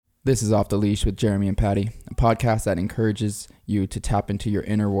This is Off the Leash with Jeremy and Paddy, a podcast that encourages you to tap into your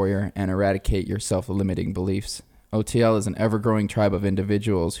inner warrior and eradicate your self-limiting beliefs. OTL is an ever-growing tribe of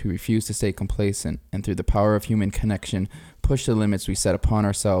individuals who refuse to stay complacent and through the power of human connection, push the limits we set upon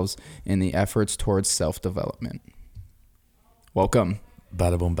ourselves in the efforts towards self-development. Welcome.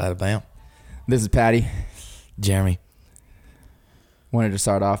 Bada boom, bada bam. This is Paddy. Jeremy. Wanted to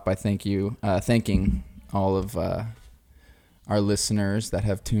start off by thanking all of our listeners that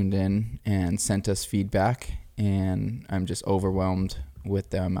have tuned in and sent us feedback, and I'm just overwhelmed with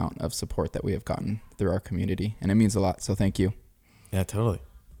the amount of support that we have gotten through our community, and it means a lot, so thank you. Yeah, totally.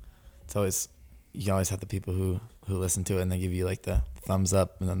 It's always, you always have the people who listen to it and they give you like the thumbs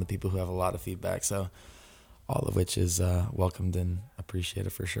up, and then the people who have a lot of feedback, so all of which is welcomed and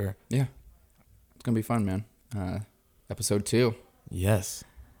appreciated for sure. Yeah, it's gonna be fun, man. Episode 2. Yes,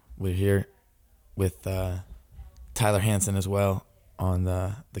 we're here with Tyler Hansen as well on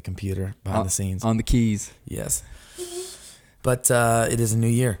the computer behind the scenes. On the keys. Yes. But it is a new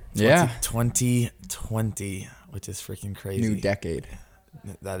year. Yeah. 2020, which is freaking crazy. New decade.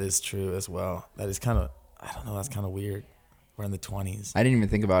 That is true as well. That is kind of, I don't know, that's kind of weird. We're in the 20s. I didn't even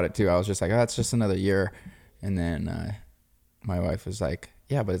think about it, too. I was just like, oh, it's just another year. And then my wife was like,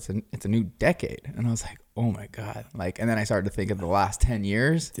 yeah, but it's a new decade. And I was like, oh, my God. And then I started to think of the last 10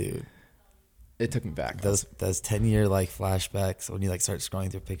 years. Dude. It took me back. Those 10-year flashbacks when you start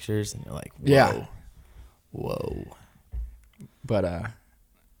scrolling through pictures and you're like, whoa. Yeah. Whoa. But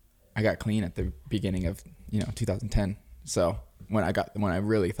I got clean at the beginning of 2010. So when I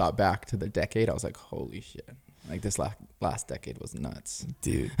really thought back to the decade, I was like, holy shit! This last decade was nuts,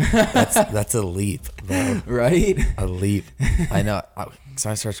 dude. That's a leap, bro. Right? A leap. I know.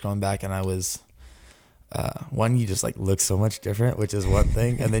 So I started scrolling back, and I was one. You just look so much different, which is one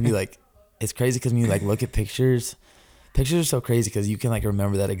thing, and then you it's crazy because when you look at pictures. Pictures are so crazy because you can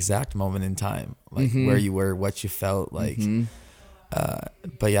remember that exact moment in time, where you were, what you felt like. Mm-hmm.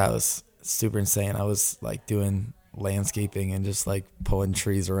 But yeah, it was super insane. I was doing landscaping and just pulling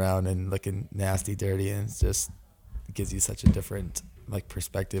trees around and looking nasty, dirty, and it gives you such a different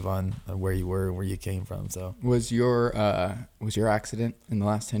perspective on where you were and where you came from. So was your accident in the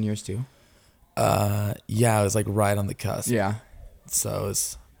last 10 years too? Yeah, it was right on the cusp. Yeah. So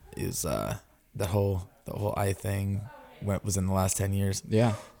it was the whole eye thing was in the last 10 years.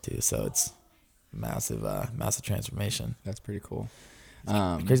 Yeah. Too. So it's massive transformation. That's pretty cool.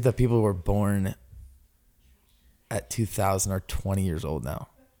 Crazy that people were born at 2000 are 20 years old now.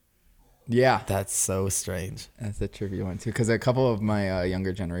 Yeah. That's so strange. That's a trivia one too, because a couple of my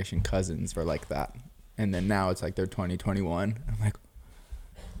younger generation cousins were like that, and then now it's they're 20, 21. I'm like,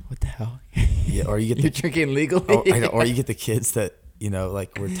 what the hell? Yeah. Or you get you're drinking legally. Or you get the kids that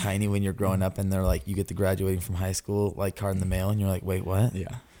were tiny when you're growing up, and they're you get the graduating from high school card in the mail, and you're like, wait, what?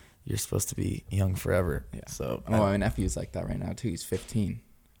 Yeah. You're supposed to be young forever. Yeah. So my nephew's like that right now too. He's 15.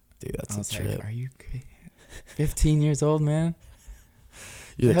 Dude, that's a trip. Are you 15 years old, man?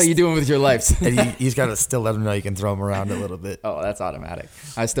 What the hell are you doing with your life? And you just gotta still let them know you can throw them around a little bit. Oh, that's automatic.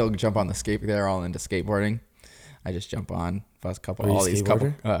 I still jump on the skate. They're all into skateboarding. I just jump on couple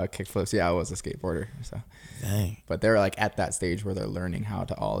kickflips. Yeah, I was a skateboarder. So, dang. But they're at that stage where they're learning how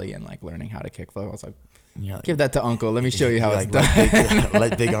to ollie and learning how to kickflip. I was like, yeah, give that to Uncle. Let me show you how it's done.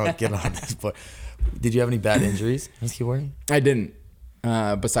 Let Big Uncle get on this board. Did you have any bad injuries in skateboarding? I didn't.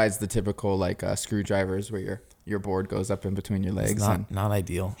 Besides the typical screwdrivers where your board goes up in between your legs. It's not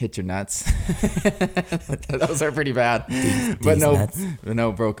ideal. Hit your nuts. Those are pretty bad. But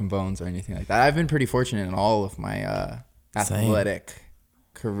no broken bones or anything like that. I've been pretty fortunate in all of my athletic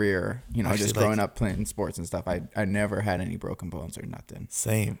career. Actually, just growing up playing sports and stuff. I never had any broken bones or nothing.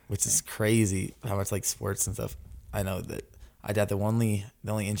 Same, which is crazy how much sports and stuff. I know that I had the only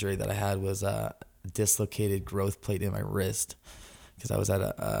injury that I had was a dislocated growth plate in my wrist because I was at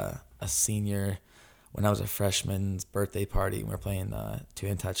a senior when I was a freshman's birthday party. We were playing Two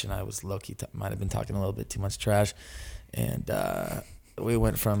and Touch, and I was low-key might have been talking a little bit too much trash, and we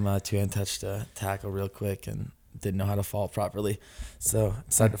went from Two and Touch to tackle real quick and didn't know how to fall properly, so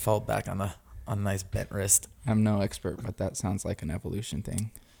decided to fall back on a nice bent wrist. I'm no expert, but that sounds like an evolution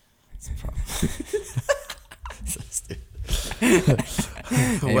thing. It's a problem. So stupid.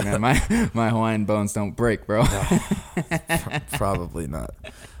 Hey man, my Hawaiian bones don't break, bro. No, probably not.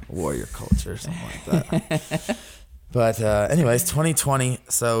 Warrior culture or something like that. But anyways, 2020,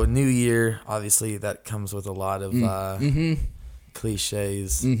 so new year, obviously that comes with a lot of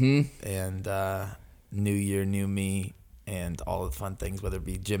cliches and new year, new me, and all the fun things, whether it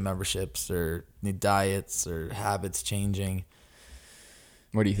be gym memberships or new diets or habits changing.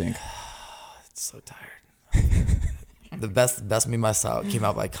 What do you think? It's so tired. the best meme I saw came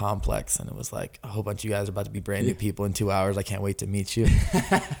out by Complex, and it was like, a whole bunch of you guys are about to be brand new people in 2 hours. I can't wait to meet you.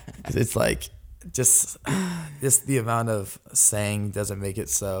 'Cause it's like, just the amount of saying doesn't make it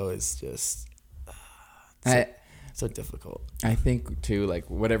so is just so difficult. I think too, like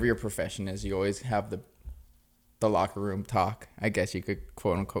whatever your profession is, you always have the locker room talk. I guess you could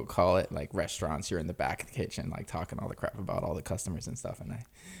quote unquote call it. Like restaurants, you're in the back of the kitchen, like talking all the crap about all the customers and stuff. And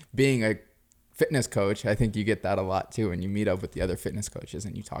being a fitness coach, I think you get that a lot too. And you meet up with the other fitness coaches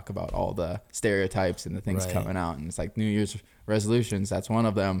and you talk about all the stereotypes and the things coming out. And it's like New Year's resolutions, that's one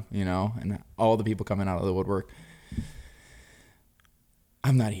of them, you know, and all the people coming out of the woodwork.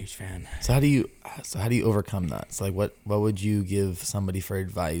 I'm not a huge fan. So how do you overcome that? So like what would you give somebody for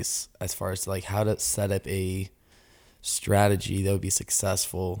advice as far as like how to set up a strategy that would be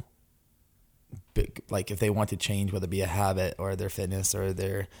successful, like if they want to change, whether it be a habit or their fitness or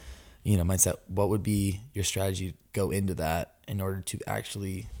their, you know, mindset? What would be your strategy to go into that in order to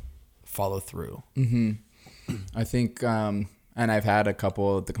actually follow through? I think, and I've had a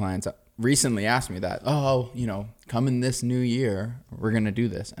couple of the clients recently ask me that, you know, coming this new year, we're going to do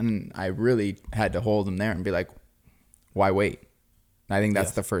this. And I really had to hold them there and be like, why wait? And I think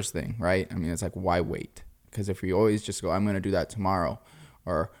that's the first thing, right? I mean, it's like, why wait? Because if we always just go, I'm going to do that tomorrow,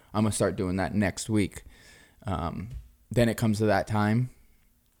 or I'm going to start doing that next week, then it comes to that time.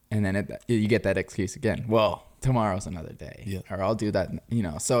 And then you get that excuse again. Well, tomorrow's another day, or I'll do that, you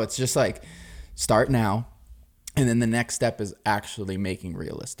know. So it's just like, start now. And then the next step is actually making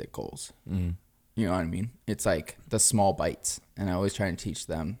realistic goals. You know what I mean? It's like the small bites. And I always try and teach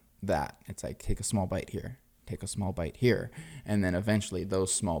them that. It's like, take a small bite here, take a small bite here. And then eventually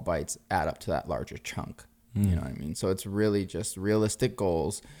those small bites add up to that larger chunk. You know what I mean? So it's really just realistic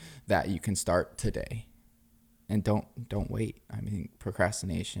goals that you can start today. And don't wait. I mean,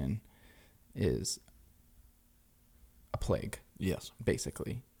 procrastination is a plague. Yes.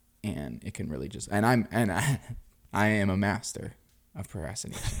 Basically. And it can really just, I am a master of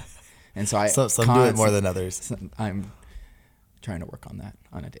procrastination. And so some do it more than others. I'm trying to work on that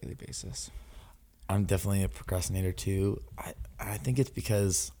on a daily basis. I'm definitely a procrastinator too. I think it's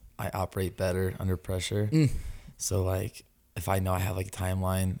because I operate better under pressure. So like if I know I have like a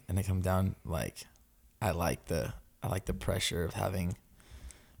timeline and I come down, like I like the pressure of having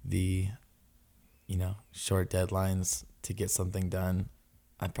the, you know, short deadlines to get something done.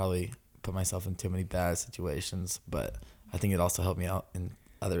 I probably put myself in too many bad situations, but I think it also helped me out in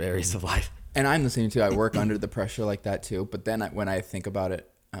other areas of life. And I'm the same too. I work under the pressure like that too. But then when I think about it,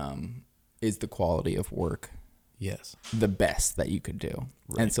 is the quality of work the best that you could do?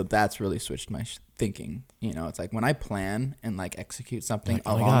 Right. And so that's really switched my thinking. You know, it's like when I plan and like execute something like,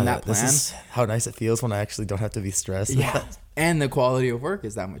 along that plan. This is how nice it feels when I actually don't have to be stressed. Yeah. And the quality of work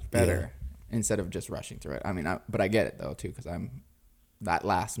is that much better instead of just rushing through it. I mean, but I get it though too, because I'm that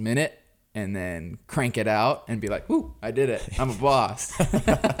last minute and then crank it out and be like, "Ooh, I did it. I'm a boss."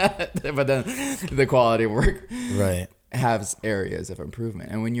 But then the quality of work has areas of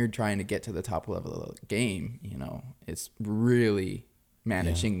improvement. And when you're trying to get to the top level of the game, you know, it's really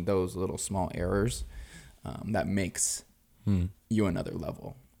managing those little small errors that makes you another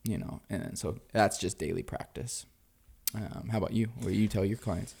level, you know. And so that's just daily practice. How about you? What do you tell your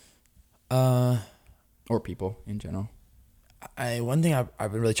clients? Or people in general? One thing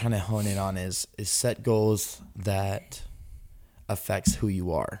I've been really trying to hone in on is set goals that affects who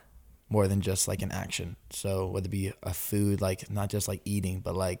you are more than just like an action. So whether it be a food, like not just like eating,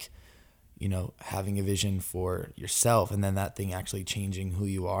 but like, you know, having a vision for yourself and then that thing actually changing who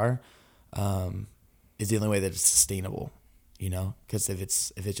you are is the only way that it's sustainable, you know? Because if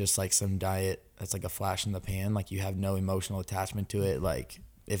it's just like some diet that's like a flash in the pan, like you have no emotional attachment to it, like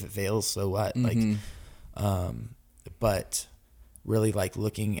if it fails, so what? Like, but really like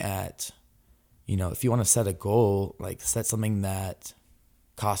looking at, you know, if you want to set a goal, like set something that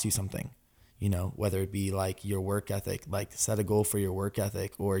costs you something, you know, whether it be like your work ethic, like set a goal for your work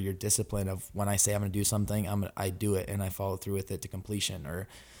ethic or your discipline of when I say I'm going to do something, I do it and I follow through with it to completion or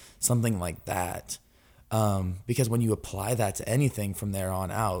something like that. Because when you apply that to anything from there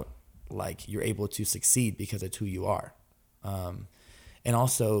on out, like you're able to succeed because it's who you are. And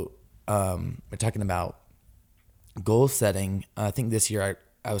also, we're talking about goal setting. I think this year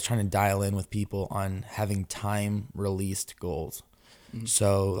I was trying to dial in with people on having time released goals.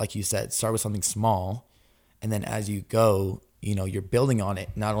 So like you said, start with something small. And then as you go, you know, you're building on it,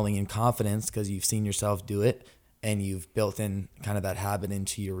 not only in confidence because you've seen yourself do it and you've built in kind of that habit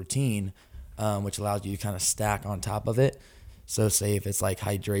into your routine, which allows you to kind of stack on top of it. So say if it's like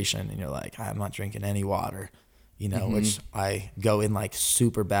hydration and you're like, I'm not drinking any water, you know, which I go in like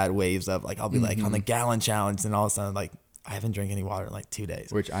super bad waves of like, I'll be like on the gallon challenge and all of a sudden like I haven't drank any water in like 2 days.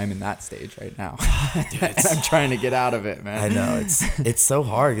 Which I'm in that stage right now. Dude, I'm trying to get out of it, man. I know it's so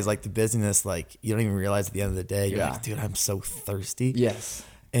hard because like the busyness, like you don't even realize at the end of the day, you're like, dude, I'm so thirsty. Yes.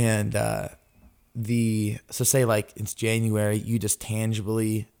 And so say like it's January, you just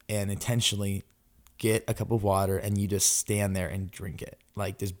tangibly and intentionally get a cup of water and you just stand there and drink it.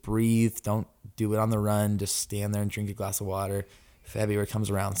 Like just breathe, don't do it on the run, just stand there and drink a glass of water. February comes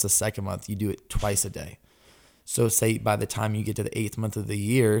around, it's the second month, you do it twice a day. So say by the time you get to the 8th month of the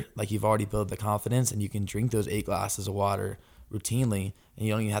year, like you've already built the confidence and you can drink those 8 glasses of water routinely, and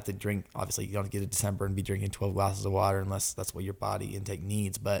you don't even have to drink, obviously you don't get to December and be drinking 12 glasses of water unless that's what your body intake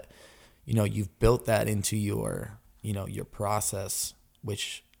needs. But, you know, you've built that into your, you know, your process,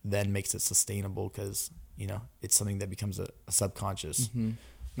 which then makes it sustainable because, you know, it's something that becomes a subconscious. Mm-hmm.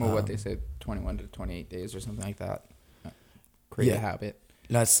 Well, what they say, 21 to 28 days or something like that. Create a habit.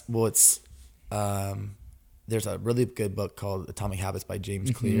 It's there's a really good book called Atomic Habits by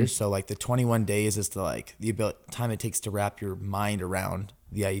James Clear. So like the 21 days is the like the time it takes to wrap your mind around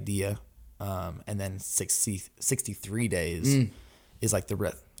the idea, and then 63 days is like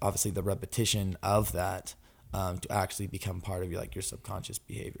obviously the repetition of that to actually become part of your subconscious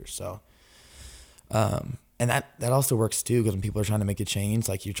behavior. So and that also works too, because when people are trying to make a change,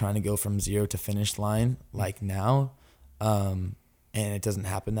 like you're trying to go from zero to finish line like now, and it doesn't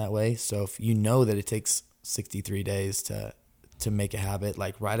happen that way. So if you know that it takes 63 days to make a habit,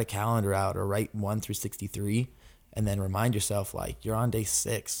 like write a calendar out or write 1 through 63 and then remind yourself like you're on day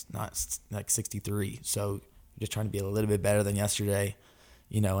 6, not like 63. So you're just trying to be a little bit better than yesterday,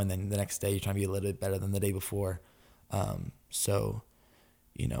 you know, and then the next day you're trying to be a little bit better than the day before. So,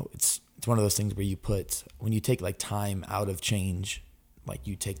 you know, it's one of those things where when you take like time out of change, like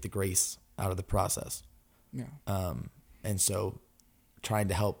you take the grace out of the process. Yeah. And so trying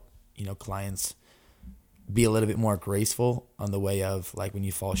to help, you know, clients be a little bit more graceful on the way of like when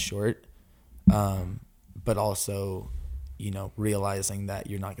you fall short, but also, you know, realizing that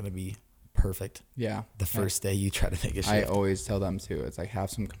you're not going to be perfect. Yeah. The first day you try to make a shift. I always tell them too, it's like have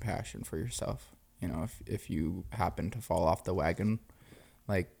some compassion for yourself. You know, if you happen to fall off the wagon,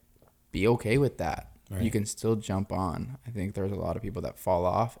 like be okay with that. Right. You can still jump on. I think there's a lot of people that fall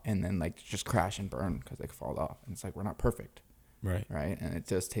off and then like just crash and burn because they fall off. And it's like, we're not perfect. Right. And it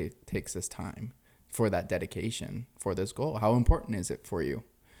just takes this time for that dedication for this goal. How important is it for you?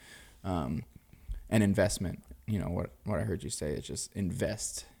 And investment, you know, what I heard you say is just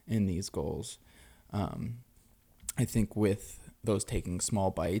invest in these goals. I think with those taking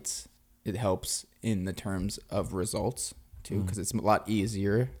small bites, it helps in the terms of results too, because it's a lot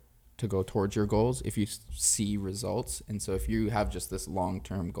easier to go towards your goals if you see results. And so if you have just this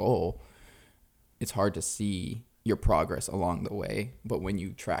long-term goal, it's hard to see your progress along the way. But when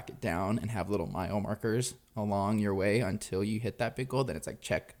you track it down and have little mile markers along your way until you hit that big goal, then it's like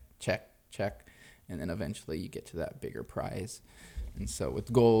check, check, check. And then eventually you get to that bigger prize. And so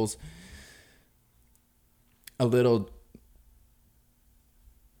with goals, a little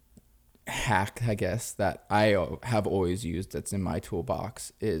hack, I guess, that I have always used that's in my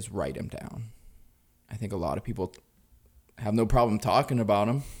toolbox is write them down. I think a lot of people have no problem talking about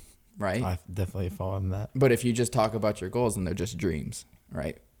them, right? I definitely fall in that. But if you just talk about your goals, then they're just dreams,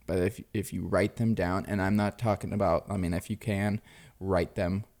 right? But if you write them down, and I'm not talking about, I mean, if you can, write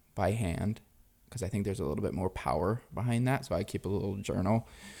them by hand, because I think there's a little bit more power behind that. So I keep a little journal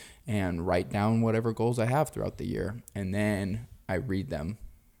and write down whatever goals I have throughout the year. And then I read them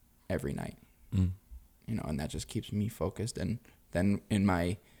every night, you know, and that just keeps me focused. And then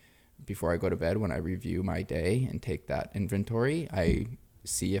before I go to bed, when I review my day and take that inventory, I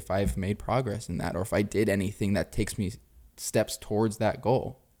see if I've made progress in that, or if I did anything that takes me steps towards that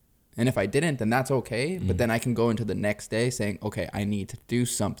goal. And if I didn't, then that's okay. But then I can go into the next day saying, okay, I need to do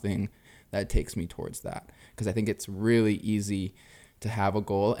something that takes me towards that. Because I think it's really easy to have a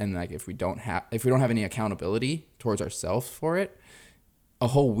goal, and like if we don't have any accountability towards ourselves for it, a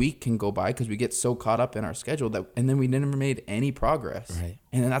whole week can go by because we get so caught up in our schedule and then we never made any progress. Right.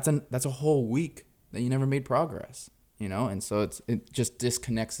 And then that's a whole week that you never made progress, you know? And so it just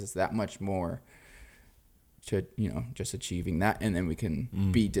disconnects us that much more to, you know, just achieving that. And then we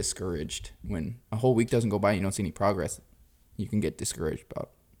can be discouraged when a whole week doesn't go by and you don't see any progress. You can get discouraged about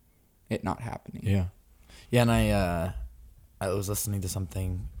it not happening. Yeah. Yeah. And I was listening to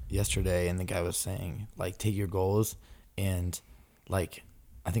something yesterday, and the guy was saying, like, take your goals, and like,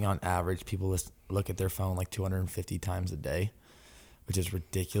 I think on average people look at their phone like 250 times a day, which is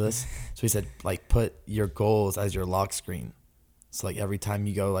ridiculous. So he said, like, put your goals as your lock screen. So like every time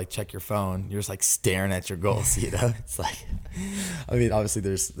you go like check your phone, you're just like staring at your goals, you know? It's like, I mean, obviously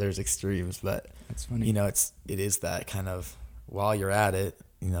there's extremes, but That's funny. you know, it is that kind of, while you're at it,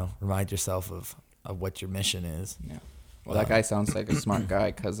 you know, remind yourself of what your mission is. Yeah. Well, that guy sounds like a smart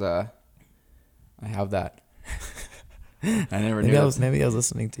guy because I have that. I never knew. Maybe I was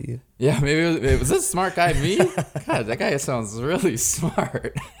listening to you. Yeah, maybe it was this smart guy me? God, that guy sounds really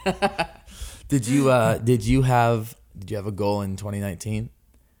smart. Did you have a goal in 2019?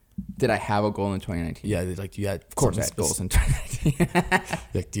 Did I have a goal in 2019? Yeah, like you had. Of course, I had goals in 2019.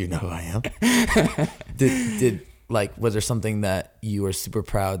 Like, do you know who I am? Did like, was there something that you were super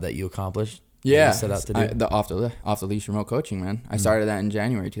proud that you accomplished? Yeah, you set out to do? the off the leash remote coaching, man. I started that in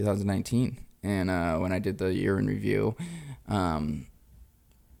January 2019, and when I did the year in review, I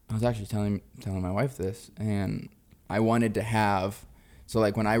was actually telling my wife this, and I wanted to have. So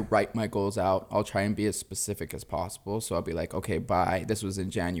like when I write my goals out, I'll try and be as specific as possible. So I'll be like, okay, this was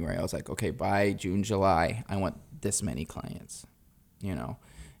in January. I was like, okay, by June, July, I want this many clients, you know,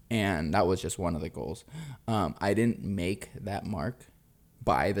 and that was just one of the goals. I didn't make that mark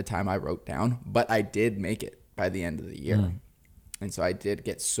by the time I wrote down, but I did make it by the end of the year. And so I did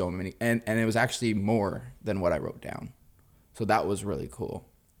get so many, and it was actually more than what I wrote down. So that was really cool.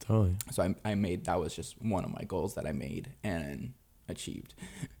 Totally. So I made, that was just one of my goals that I made and achieved.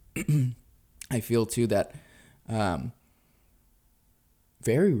 I feel too that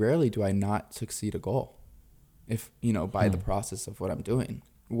very rarely do I not succeed a goal, if you know, by the process of what I'm doing,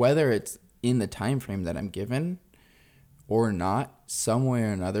 whether it's in the time frame that I'm given or not. Some way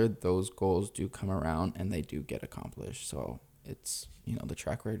or another, those goals do come around and they do get accomplished. So it's, you know, the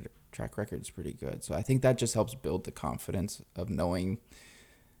track record is pretty good. So I think that just helps build the confidence of knowing.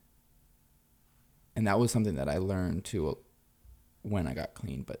 And that was something that I learned too when I got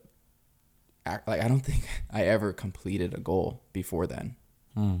clean, but I don't think I ever completed a goal before then.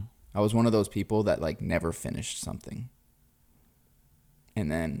 I was one of those people that like never finished something.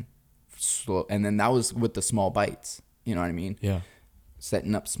 And then that was with the small bites, you know what I mean? Yeah.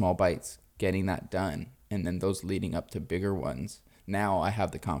 Setting up small bites, getting that done, and then those leading up to bigger ones. Now I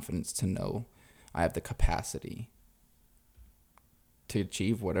have the confidence to know I have the capacity to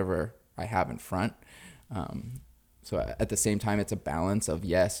achieve whatever I have in front. So at the same time, it's a balance of,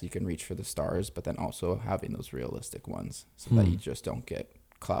 yes, you can reach for the stars, but then also having those realistic ones so that you just don't get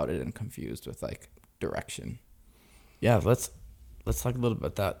clouded and confused with like direction. Yeah, let's talk a little bit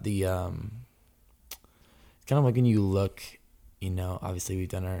about that. It's kind of like when you look, you know, obviously we've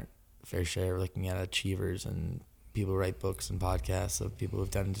done our fair share of looking at achievers and people who write books and podcasts of people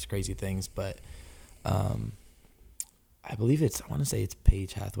who've done just crazy things, but I believe I want to say it's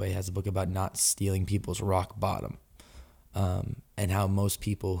Paige Hathaway has a book about not stealing people's rock bottom. And how most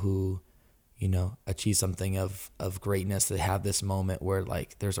people who, you know, achieve something of greatness, they have this moment where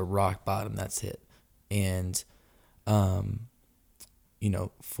like there's a rock bottom that's hit. And, you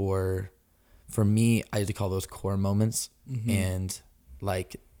know, for me, I like to call those core moments, and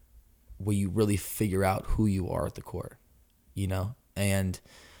like where you really figure out who you are at the core, you know, and,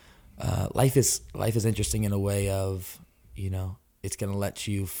 life is interesting in a way of, you know, it's going to let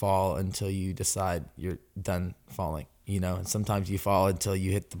you fall until you decide you're done falling, you know, and sometimes you fall until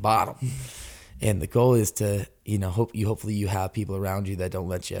you hit the bottom. And the goal is to, you know, hopefully you have people around you that don't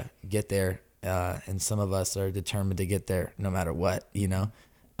let you get there. And some of us are determined to get there no matter what, you know.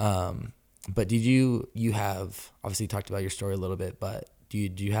 But did you have, obviously you talked about your story a little bit, but do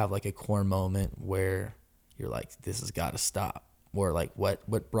you have like a core moment where you're like, this has got to stop? Or like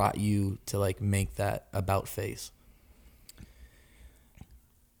what brought you to like make that about face?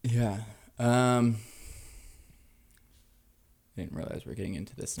 Yeah. I didn't realize we're getting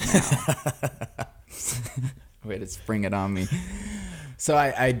into this now. Way to spring it on me. So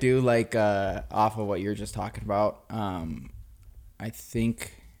I do like, off of what you're just talking about, I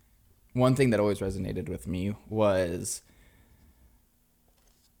think one thing that always resonated with me was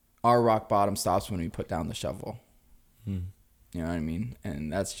our rock bottom stops when we put down the shovel. You know what I mean?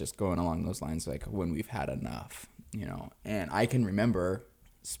 And that's just going along those lines, like when we've had enough, you know. And I can remember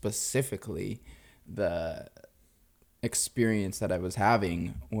specifically the experience that I was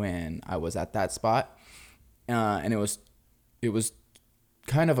having when I was at that spot. And it was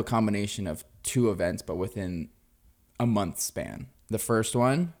kind of a combination of two events, but within a month span. The first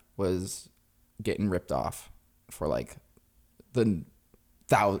one was getting ripped off for like the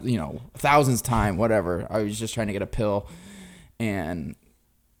thousandth time, whatever. I was just trying to get a pill, and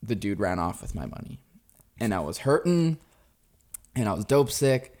the dude ran off with my money, and I was hurting, and I was dope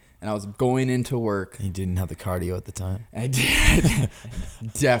sick, and I was going into work. You didn't have the cardio at the time. I did.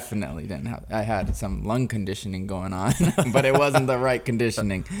 Definitely didn't have. I had some lung conditioning going on, but it wasn't the right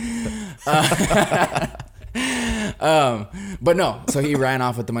conditioning. But no, so he ran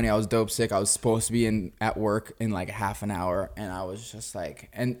off with the money. I was dope sick. I was supposed to be at work in like half an hour, and I was just like,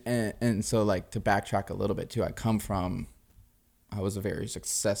 and so like to backtrack a little bit too, I was a very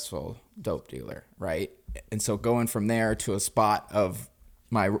successful dope dealer, right? And so going from there to a spot of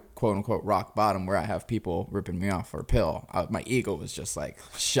my quote unquote rock bottom where I have people ripping me off for a pill, my ego was just like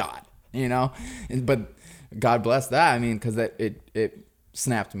shot, you know? But God bless that. I mean, because it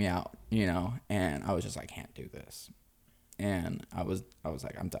snapped me out, you know, and I was just like, I can't do this. And I was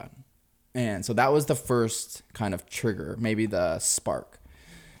like, I'm done. And so that was the first kind of trigger, maybe the spark.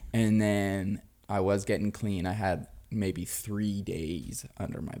 And then I was getting clean. I had maybe 3 days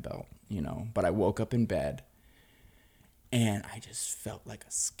under my belt, you know, but I woke up in bed and I just felt like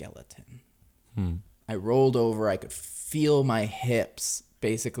a skeleton. I rolled over. I could feel my hips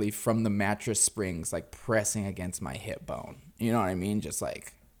basically from the mattress springs, like pressing against my hip bone. You know what I mean? Just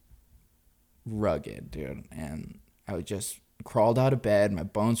like rugged, dude. And I just crawled out of bed. My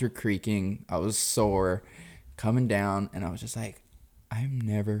bones were creaking. I was sore coming down. And I was just like, I'm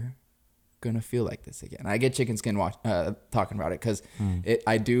never going to feel like this again. I get chicken skin talking about it because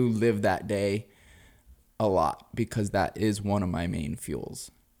I do live that day a lot because that is one of my main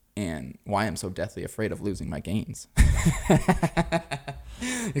fuels and why I'm so deathly afraid of losing my gains.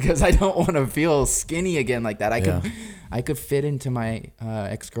 Because I don't want to feel skinny again like that. I could fit into my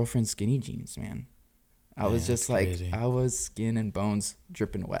ex-girlfriend's skinny jeans, man. I was just like, crazy. I was skin and bones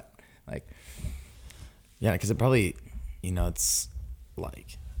dripping wet. Like, yeah, because it probably, you know, it's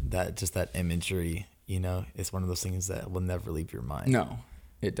like that, just that imagery, you know, it's one of those things that will never leave your mind. No,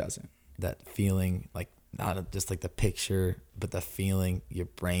 it doesn't. That feeling, like, not just like the picture, but the feeling, your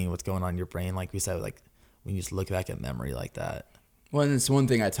brain, what's going on in your brain. Like we said, like when you just look back at memory like that. Well, and it's one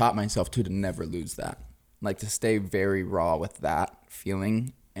thing I taught myself too, to never lose that. Like to stay very raw with that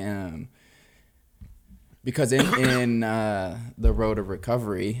feeling. Because in the road of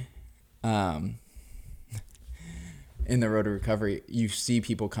recovery, you see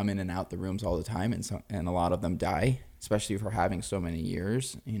people come in and out the rooms all the time, and a lot of them die, especially for having so many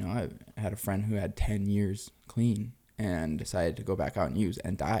years. You know, I had a friend who had 10 years clean and decided to go back out and use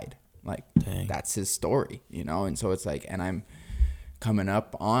and died. Like, dang. That's his story, you know? And so it's like, and I'm coming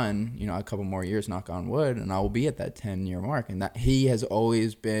up on, you know, a couple more years, knock on wood, and I will be at that 10-year mark. And that he has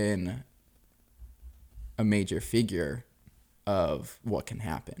always been a major figure of what can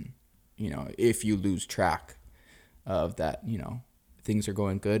happen, you know, if you lose track of that, you know, things are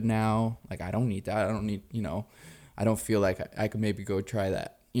going good now. Like, I don't need that. I don't need, you know, I don't feel like I could maybe go try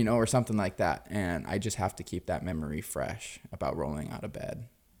that, you know, or something like that. And I just have to keep that memory fresh about rolling out of bed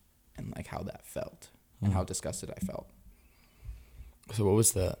and like how that felt and how disgusted I felt. So what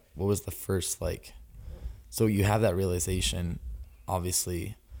was the first, like, so you have that realization,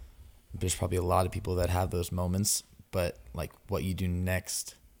 obviously there's probably a lot of people that have those moments, but like what you do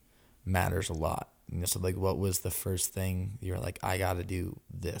next matters a lot. And so like, what was the first thing you're like, I got to do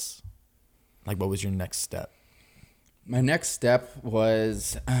this? Like, what was your next step? My next step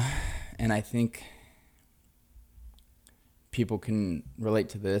was, and I think people can relate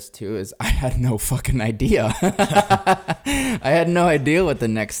to this too, is I had no fucking idea. I had no idea what the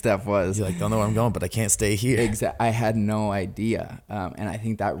next step was. You're like, don't know where I'm going, but I can't stay here. Exactly. I had no idea. And I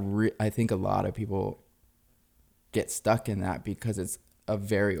think I think a lot of people get stuck in that because it's a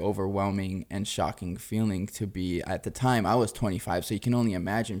very overwhelming and shocking feeling to be. At the time, I was 25, so you can only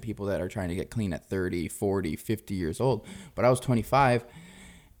imagine people that are trying to get clean at 30, 40, 50 years old. But I was 25,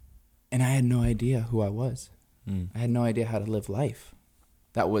 and I had no idea who I was. I had no idea how to live life.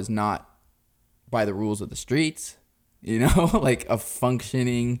 That was not by the rules of the streets, you know, like a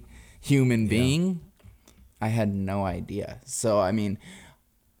functioning human being. I had no idea. So, I mean,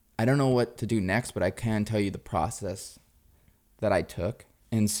 I don't know what to do next, but I can tell you the process that I took.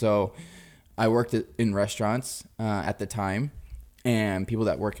 And so I worked in restaurants at the time, and people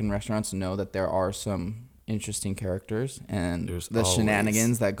that work in restaurants know that there are some interesting characters and there's the always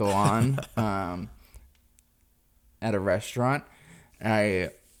shenanigans that go on at a restaurant. I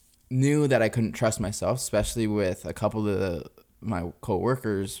knew that I couldn't trust myself, especially with a couple of my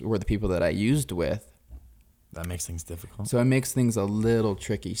coworkers were the people that I used with. That makes things difficult. So it makes things a little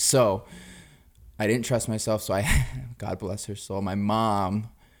tricky. So I didn't trust myself. So God bless her soul, my mom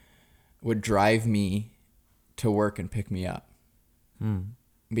would drive me to work and pick me up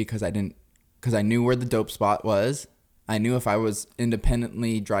because I knew where the dope spot was. I knew if I was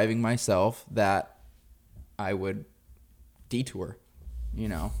independently driving myself that I would detour you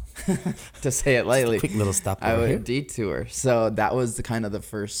know, to say it lightly. Quick little stop I over would here. detour. So that was the kind of the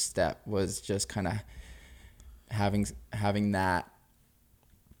first step, was just kind of having that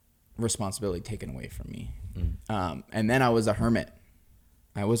responsibility taken away from me. And then I was a hermit.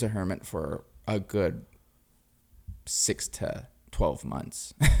 I was a hermit for a good 6 to 12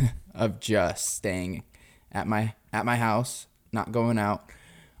 months of just staying at my house, not going out.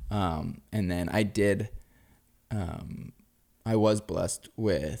 And then I was blessed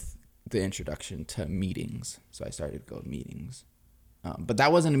with the introduction to meetings. So I started to go to meetings. But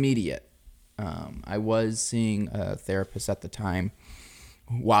that wasn't immediate. I was seeing a therapist at the time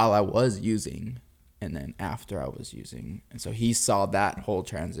while I was using, and then after I was using. And so he saw that whole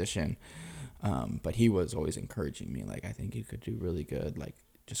transition. But he was always encouraging me, like, I think you could do really good. Like,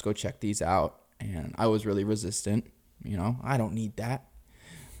 just go check these out. And I was really resistant. You know, I don't need that.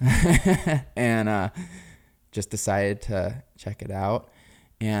 And just decided to check it out.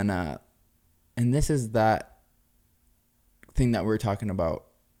 And this is that thing that we're talking about,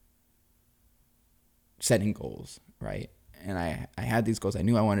 setting goals, right? And I had these goals. I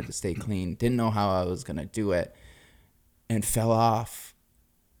knew I wanted to stay clean. Didn't know how I was going to do it, and fell off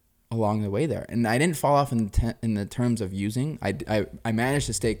along the way there. And I didn't fall off in the terms of using. I managed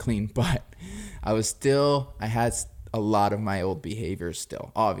to stay clean, but I had a lot of my old behaviors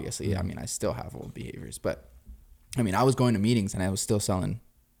still. Obviously, I mean, I still have old behaviors, but I mean, I was going to meetings and I was still selling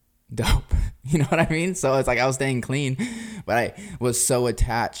dope. You know what I mean? So it's like I was staying clean, but I was so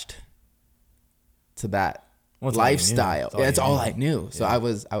attached to that lifestyle. It's all I knew. So I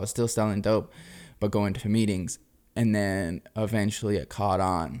was still selling dope, but going to meetings. And then eventually it caught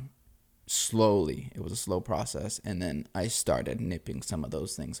on slowly. It was a slow process. And then I started nipping some of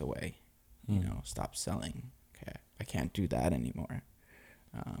those things away. You know, stop selling. Okay, I can't do that anymore.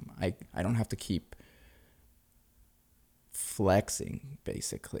 I don't have to keep flexing,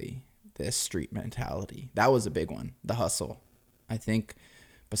 basically, this street mentality. That was a big one, the hustle. I think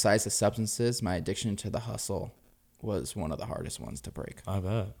besides the substances, my addiction to the hustle was one of the hardest ones to break. I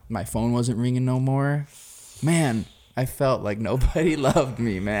bet. My phone wasn't ringing no more. Man, I felt like nobody loved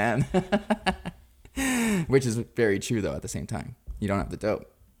me, man. Which is very true, though, at the same time. You don't have the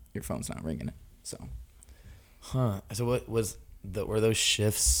dope. Your phone's not ringing it. So. So what was were those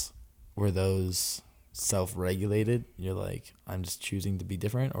shifts, were those self-regulated? You're like, I'm just choosing to be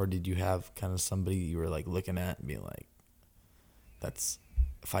different? Or did you have kind of somebody you were like looking at and being like, that's,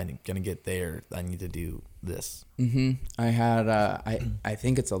 if I'm gonna get there, I need to do this? I had, I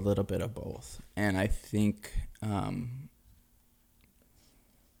think it's a little bit of both. And I think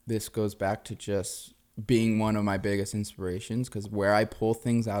this goes back to just being one of my biggest inspirations, because where I pull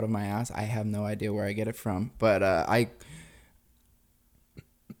things out of my ass, I have no idea where I get it from. But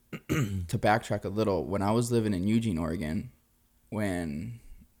to backtrack a little, when I was living in Eugene, Oregon, when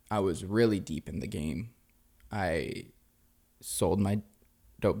I was really deep in the game, I sold my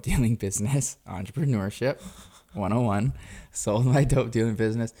dope dealing business, entrepreneurship 101, sold my dope dealing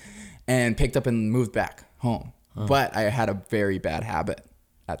business, and picked up and moved back home. But I had a very bad habit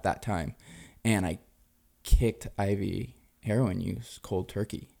at that time, and I kicked IV heroin use cold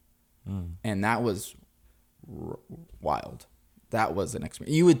turkey. And that was wild. That was an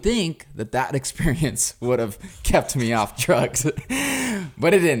experience. You would think that experience would have kept me off drugs,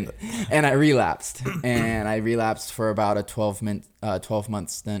 but it didn't. And I relapsed. And I relapsed for about a 12-month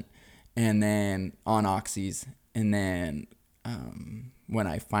stint, and then on oxys. And then when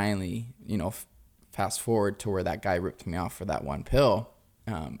I finally, fast forward to where that guy ripped me off for that one pill,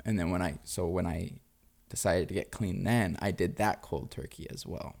 and then when I decided to get clean, then I did that cold turkey as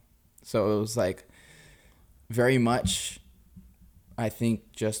well. So it was like very much, I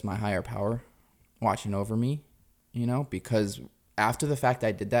think, just my higher power watching over me, because after the fact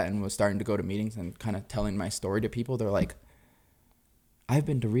I did that and was starting to go to meetings and kind of telling my story to people, they're like, I've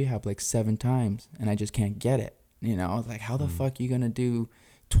been to rehab like 7 times and I just can't get it. I was like, how the fuck are you going to do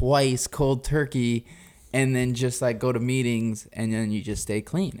twice cold turkey and then just like go to meetings and then you just stay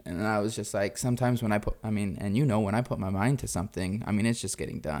clean? And I was just like, sometimes when I put my mind to something, it's just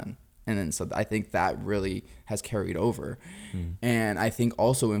getting done. And then so I think that really has carried over. And I think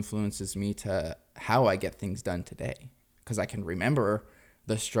also influences me to how I get things done today, because I can remember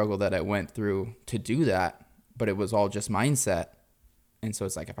the struggle that I went through to do that, but it was all just mindset. And so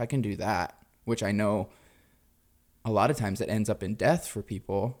it's like, if I can do that, which I know a lot of times it ends up in death for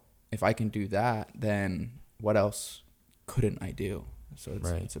people, if I can do that, then what else couldn't I do? So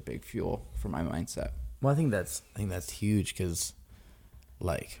it's a big fuel for my mindset. Well, I think that's huge, because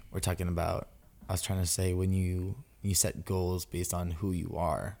like we're talking about, I was trying to say, when you set goals based on who you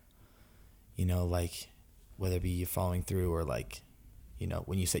are, like whether it be you following through or like,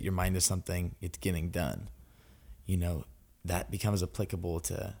 when you set your mind to something, it's getting done. That becomes applicable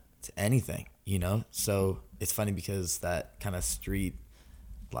to anything, So it's funny because that kind of street,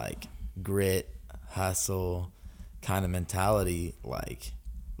 like, grit, hustle kind of mentality, like,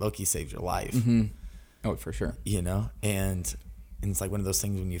 low-key saved your life. Mm-hmm. Oh, for sure. And it's like one of those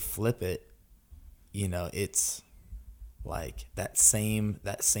things when you flip it, it's like that same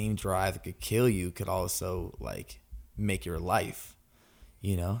drive that could kill you could also, like, make your life,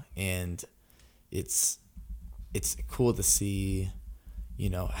 and it's cool to see,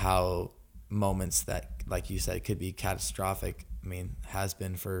 how moments that, like you said, could be catastrophic. I mean, has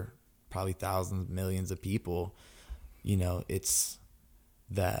been for probably thousands, millions of people. It's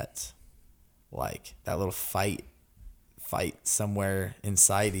that, like, that little fight somewhere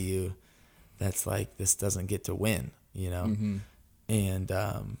inside of you that's like, this doesn't get to win, Mm-hmm. And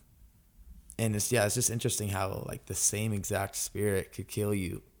it's just interesting how, like, the same exact spirit could kill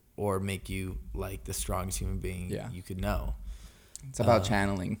you or make you, like, the strongest human being you could know. It's about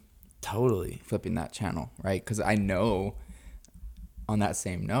channeling. Totally. Flipping that channel, right? Because I know, on that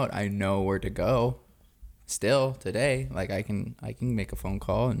same note, I know where to go still today. Like, I can make a phone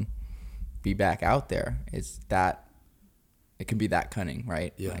call and be back out there. It's that, it can be that cunning,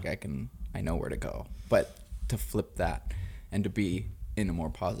 right? Yeah. Like, I know where to go. But to flip that and to be in a more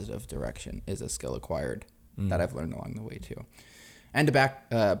positive direction is a skill acquired that I've learned along the way too. And to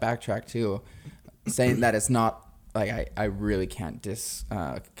backtrack too, saying that it's not like, I really can't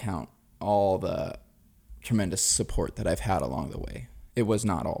discount all the tremendous support that I've had along the way. It was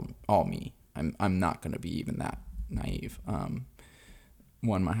not all me. I'm not going to be even that naive. One,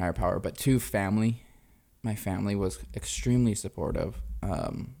 my higher power, but two, family. My family was extremely supportive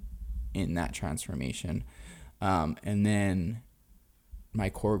in that transformation. And then my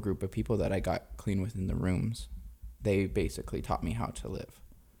core group of people that I got clean with in the rooms, they basically taught me how to live.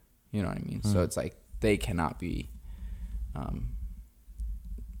 You know what I mean? So it's like, they cannot be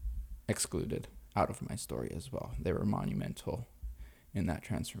excluded out of my story as well. They were monumental in that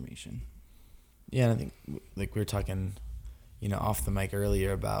transformation. Yeah, and I think, like, we were talking, off the mic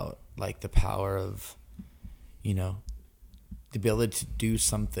earlier about, like, the power of, the ability to do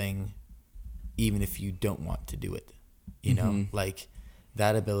something even if you don't want to do it, like,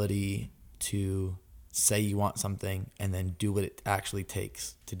 that ability to say you want something and then do what it actually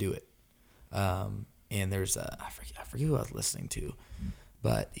takes to do it. And there's I forget who I was listening to,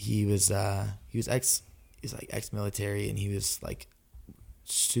 but he was ex-military, and he was, like,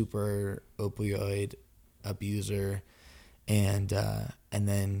 super opioid abuser, and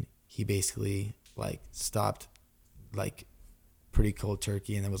then he basically, like, stopped, like, pretty cold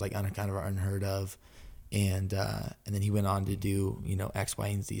turkey, and it was, like, kind of unheard of, and then he went on to do X, Y,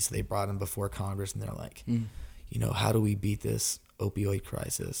 and Z. So they brought him before Congress, and they're like, how do we beat this opioid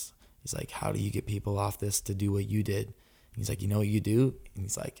crisis? He's like, how do you get people off this to do what you did? And he's like, you know what you do? And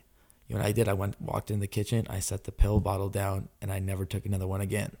he's like, what I did, I walked in the kitchen, I set the pill bottle down, and I never took another one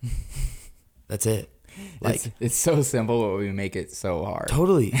again. That's it. Like, it's so simple, but we make it so hard.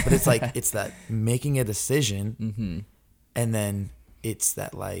 Totally. But it's like, it's that making a decision, and then it's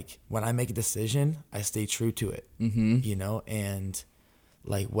that, like, when I make a decision, I stay true to it, and,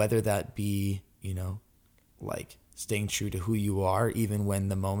 like, whether that be, like, staying true to who you are, even when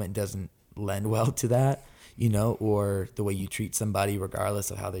the moment doesn't lend well to that, or the way you treat somebody,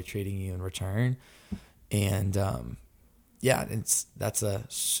 regardless of how they're treating you in return. And, that's a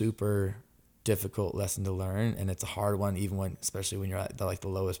super difficult lesson to learn. And it's a hard one, especially when you're at the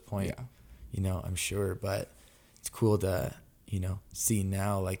lowest point, I'm sure, but it's cool to, see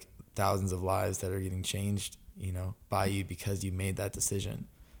now, like, thousands of lives that are getting changed, by you because you made that decision,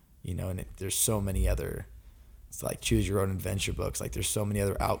 and there's so many other, it's like choose your own adventure books. Like, there's so many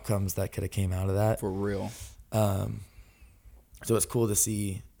other outcomes that could have came out of that. For real. So it's cool to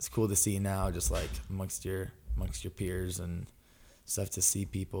see. It's cool to see now, just like amongst your peers and stuff, to see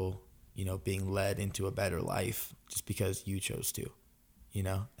people, being led into a better life just because you chose to,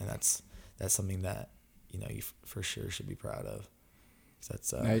 and that's something that, you for sure should be proud of.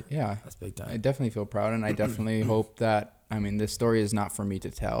 That's big time. I definitely feel proud, and I definitely hope that, this story is not for me to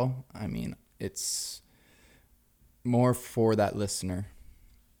tell. It's more for that listener.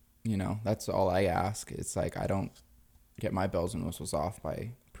 That's all I ask. It's like, I don't get my bells and whistles off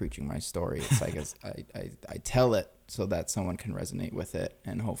by preaching my story. It's like, I tell it so that someone can resonate with it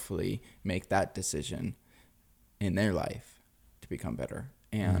and hopefully make that decision in their life to become better.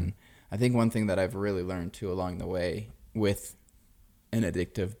 And I think one thing that I've really learned too along the way with an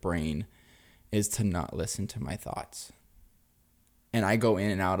addictive brain is to not listen to my thoughts. And I go in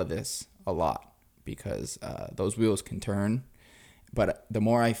and out of this a lot because those wheels can turn. But the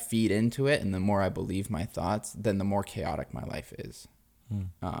more I feed into it and the more I believe my thoughts, then the more chaotic my life is.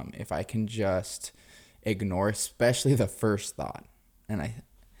 If I can just ignore, especially the first thought. And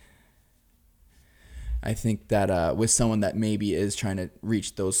I think that with someone that maybe is trying to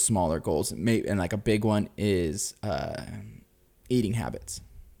reach those smaller goals, and like a big one is eating habits.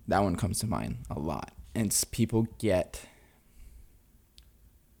 That one comes to mind a lot. And people get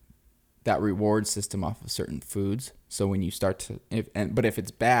that reward system off of certain foods. So when you start to, but if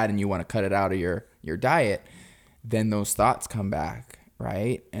it's bad and you want to cut it out of your diet, then those thoughts come back,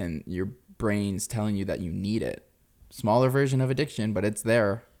 right? And your brain's telling you that you need it. Smaller version of addiction, but it's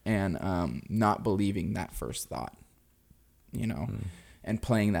there. And not believing that first thought, and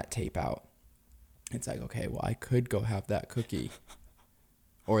playing that tape out. It's like, okay, well, I could go have that cookie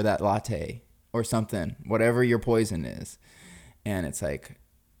or that latte or something, whatever your poison is. And it's like,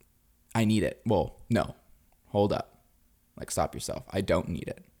 I need it. Well, no, hold up. Like, stop yourself. I don't need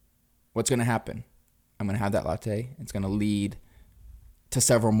it. What's going to happen? I'm going to have that latte. It's going to lead to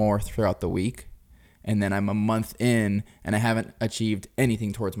several more throughout the week. And then I'm a month in and I haven't achieved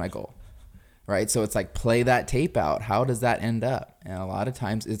anything towards my goal. Right? So it's like, play that tape out. How does that end up? And a lot of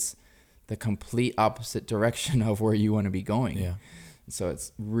times it's the complete opposite direction of where you want to be going. Yeah. So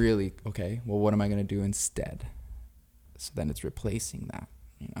it's really, okay, well, what am I going to do instead? So then it's replacing that,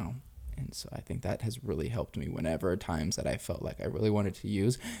 And so I think that has really helped me whenever times that I felt like I really wanted to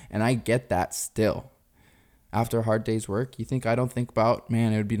use. And I get that still. After a hard day's work, I don't think about,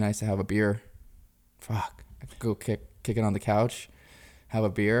 man, it would be nice to have a beer. Fuck. I could go kick it on the couch, have a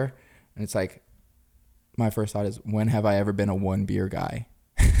beer. And it's like, my first thought is, when have I ever been a one beer guy?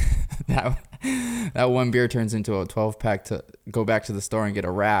 That one beer turns into a 12-pack to go back to the store and get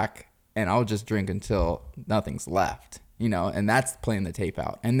a rack. And I'll just drink until nothing's left. And that's playing the tape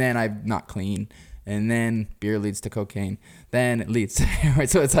out. And then I'm not clean. And then beer leads to cocaine. Then it leads to heroin.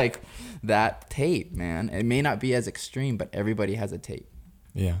 So it's like that tape, man. It may not be as extreme, but everybody has a tape.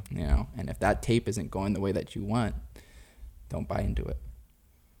 Yeah. And if that tape isn't going the way that you want, don't buy into it.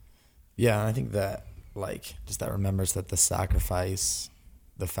 Yeah. And I think that, just that remembers that sacrifice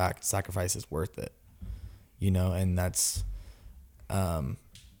is worth it, and that's, a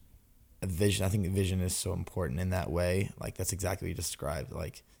vision. I think vision is so important in that way. Like, that's exactly what you described.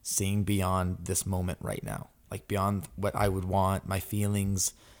 Like, seeing beyond this moment right now, like beyond what I would want, my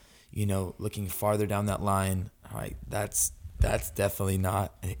feelings, looking farther down that line. All right, that's definitely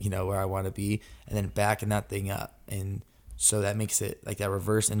not, where I want to be. And then backing that thing up. And so that makes it, like, that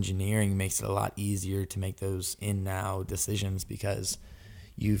reverse engineering makes it a lot easier to make those now decisions, because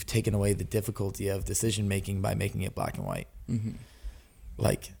you've taken away the difficulty of decision making by making it black and white. Mm-hmm.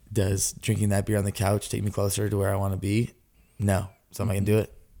 Like, does drinking that beer on the couch take me closer to where I want to be? No. So am I going to do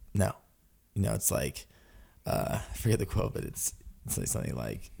it? No. It's like, I forget the quote, but it's like something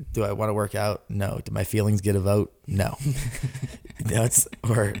like, do I want to work out? No. Do my feelings get a vote? No.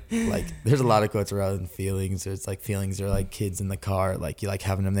 Or like, there's a lot of quotes around feelings. It's like, feelings are like kids in the car. Like, you like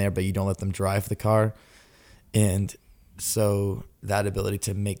having them there, but you don't let them drive the car. And so that ability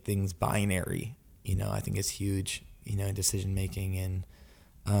to make things binary, I think is huge, in decision making. And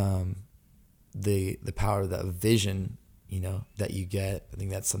the power of that vision, that you get. I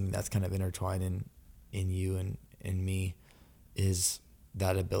think that's something that's kind of intertwined in you and in me, is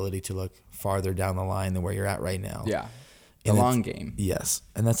that ability to look farther down the line than where you're at right now. Yeah. The long game. Yes.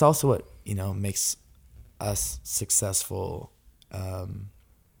 And that's also what, makes us successful,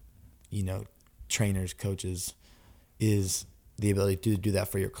 trainers, coaches, is the ability to do that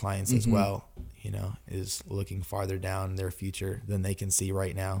for your clients as well, is looking farther down their future than they can see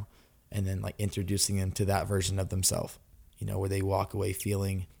right now. And then, like, introducing them to that version of themselves, where they walk away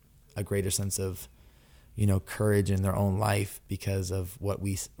feeling a greater sense of, courage in their own life because of what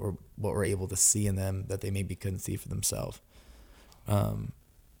we're able to see in them that they maybe couldn't see for themselves.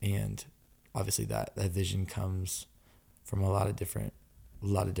 And obviously that vision comes from a lot of different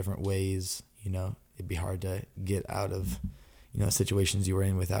ways. It'd be hard to get out of, situations you were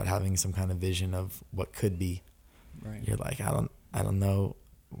in without having some kind of vision of what could be. Right. You're like, I don't know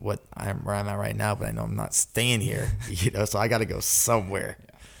where I'm at right now, but I know I'm not staying here, so I got to go somewhere.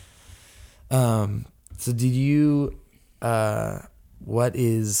 Yeah. So did you, what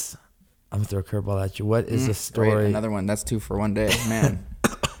is, I'm gonna throw a curveball at you. What is the story? Great. Another one. That's 2 for one day, man.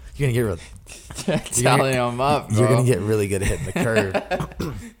 You're going to get tallying them up, bro. You're going to get really good at hitting the curve.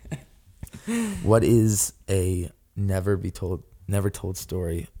 What is a never told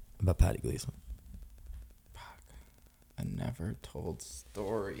story about Paddy Gleason? A never told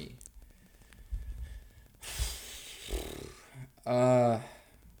story. A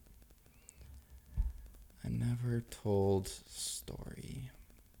never Never told story.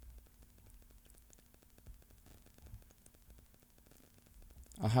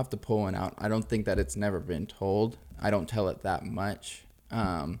 I'll have to pull one out. I don't think that it's never been told. I don't tell it that much.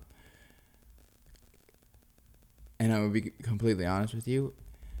 And I would be completely honest with you.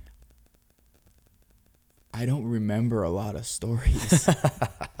 I don't remember a lot of stories.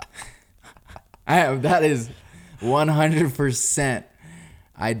 That is 100%.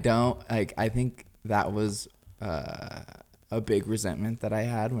 I don't, like, I think that was a big resentment that I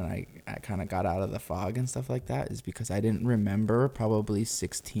had when I kind of got out of the fog and stuff like that, is because I didn't remember probably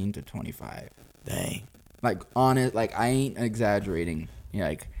 16 to 25. Dang. Like, honest, like, I ain't exaggerating. You know,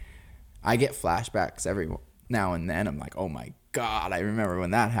 like, I get flashbacks every now and then. I'm like, oh my God, I remember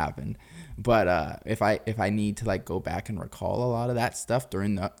when that happened. But if I need to, like, go back and recall a lot of that stuff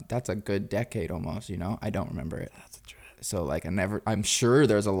that's a good decade almost, you know, I don't remember it. That's a trip. So, like, I'm sure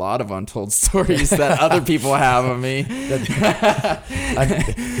there's a lot of untold stories that other people have of me.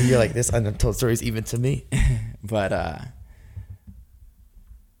 You're like, this untold stories even to me. But I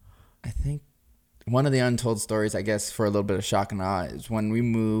think one of the untold stories, I guess, for a little bit of shock and awe, is when we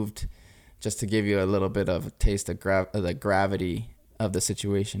moved, just to give you a little bit of a taste of the gravity of the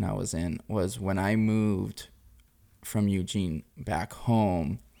situation I was in, was when I moved from Eugene back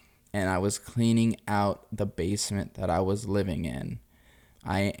home and I was cleaning out the basement that I was living in.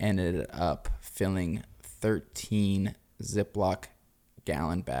 I ended up filling 13 Ziploc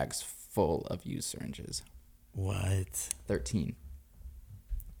gallon bags full of used syringes. What? 13.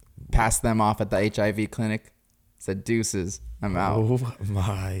 Passed them off at the HIV clinic. Said, deuces, I'm out. Oh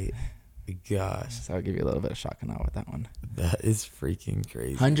my gosh. So I'll give you a little bit of shock and awe with that one. That is freaking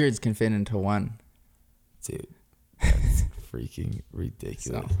crazy. Hundreds can fit into one. Dude, that's freaking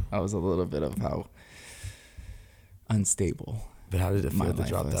ridiculous. So that was a little bit of how unstable. But how did it feel to life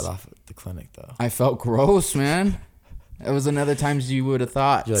drop was. that off at the clinic, though? I felt gross, man. It was another times you would have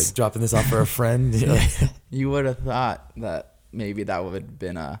thought. You're like dropping this off for a friend? You're like, You would have thought that maybe that would have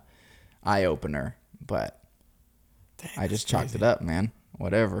been a eye-opener. But dang, I just that's chalked it up, man.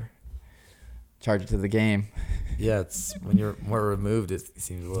 Whatever. Charge it to the game. Yeah, it's when you're more removed, it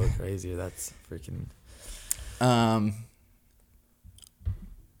seems a little crazier. That's freaking...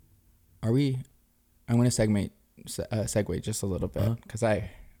 Are we... I'm going to segue just a little bit, because I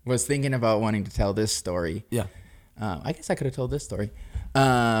was thinking about wanting to tell this story. Yeah. I guess I could have told this story.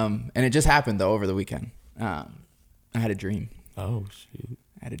 And it just happened, though, over the weekend. I had a dream. Oh, shoot.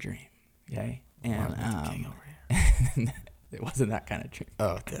 I had a dream. Yay. And And over here. it wasn't that kind of dream.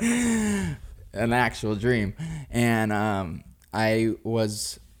 Oh, okay. An actual dream. And I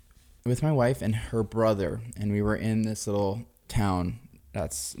was with my wife and her brother, and we were in this little town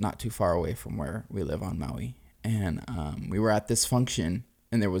that's not too far away from where we live on Maui. And we were at this function,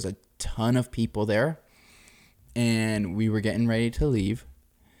 and there was a ton of people there, and we were getting ready to leave,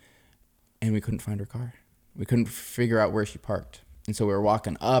 and we couldn't find her car. We couldn't figure out where she parked. And so we were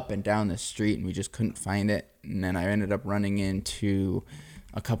walking up and down the street, and we just couldn't find it. And then I ended up running into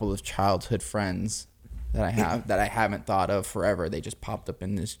a couple of childhood friends that I haven't thought of forever. They just popped up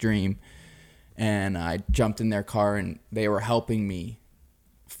in this dream, and I jumped in their car, and they were helping me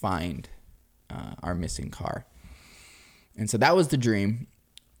find our missing car. And so that was the dream.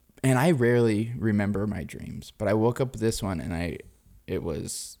 And I rarely remember my dreams, but I woke up with this one, and it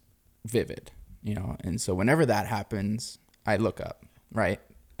was vivid, you know. And so whenever that happens, I look up, right?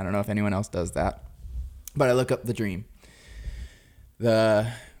 I don't know if anyone else does that, but I look up the dream.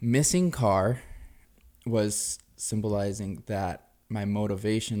 The missing car was symbolizing that my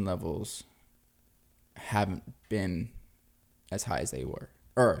motivation levels haven't been as high as they were,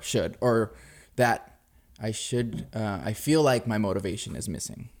 or should, or that I should, I feel like my motivation is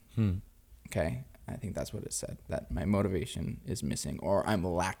missing. Okay. I think that's what it said, that my motivation is missing, or I'm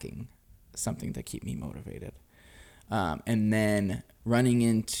lacking something to keep me motivated. And then running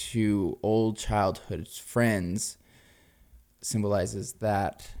into old childhood friends symbolizes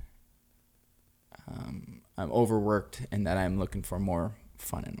that I'm overworked and that I'm looking for more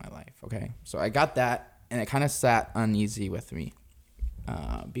fun in my life. Okay. So I got that, and it kind of sat uneasy with me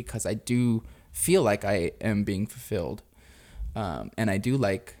because I do feel like I am being fulfilled. And I do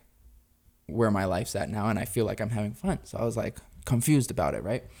like where my life's at now, and I feel like I'm having fun. So I was like confused about it,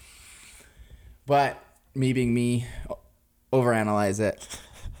 right? But me being me, overanalyze it.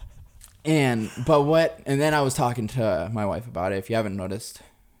 And then I was talking to my wife about it. If you haven't noticed,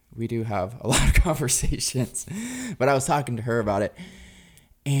 we do have a lot of conversations, but I was talking to her about it,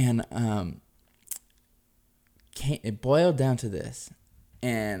 and it boiled down to this.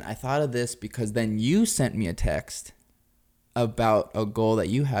 And I thought of this because then you sent me a text about a goal that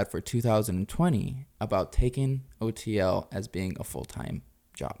you had for 2020 about taking OTL as being a full-time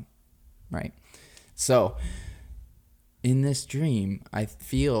job, right? So in this dream, I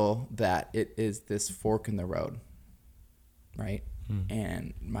feel that it is this fork in the road, right?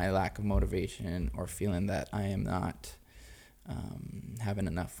 And my lack of motivation or feeling that I am not having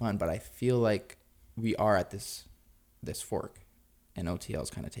enough fun, but I feel like we are at this fork, and OTL is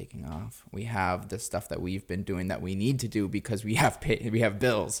kind of taking off. We have the stuff that we've been doing that we need to do because we have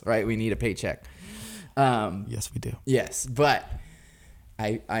bills, right? We need a paycheck. Yes, we do. Yes, but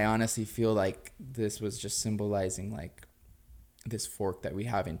I honestly feel like this was just symbolizing like this fork that we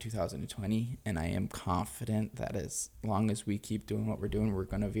have in 2020, and I am confident that as long as we keep doing what we're doing, we're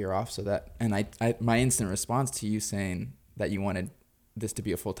going to veer off. So that, and I my instant response to you saying that you wanted this to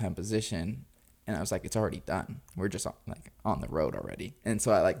be a full-time position, and I was like, it's already done. We're just on the road already. And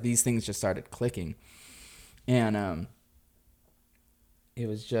so I these things just started clicking, and it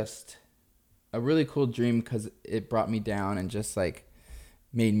was just a really cool dream because it brought me down and just like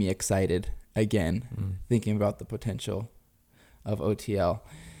made me excited again, thinking about the potential of OTL.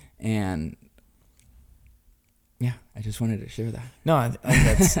 And yeah, I just wanted to share that. No, I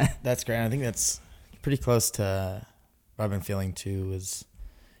think that's great. I think that's pretty close to what I've been feeling too, is,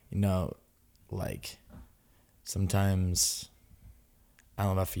 like sometimes, I don't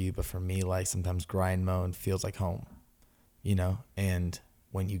know about for you, but for me, like sometimes grind mode feels like home, and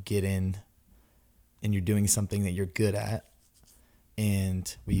when you get in and you're doing something that you're good at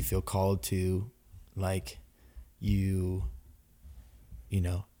and what you feel called to, like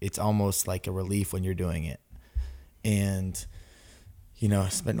it's almost like a relief when you're doing it. And, I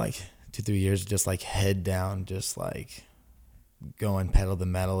spent like 2-3 years just like head down, just like going pedal to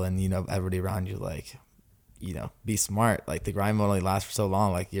metal, and, everybody around you, like, be smart. Like the grind mode only lasts for so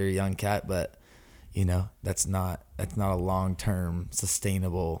long. Like you're a young cat, but that's not a long-term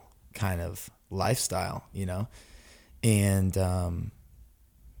sustainable kind of lifestyle, and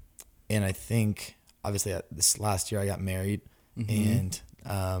I think obviously this last year I got married. And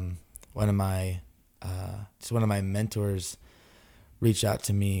one of my mentors reached out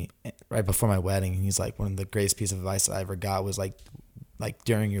to me right before my wedding, and he's like, one of the greatest pieces of advice I ever got was like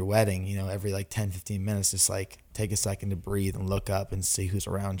during your wedding, every like 10-15 minutes, just like take a second to breathe and look up and see who's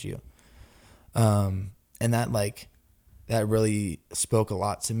around you. And that really spoke a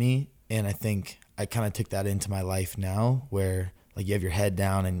lot to me, and I think I kind of took that into my life now, where like you have your head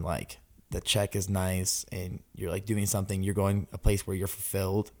down and like the check is nice and you're like doing something, you're going a place where you're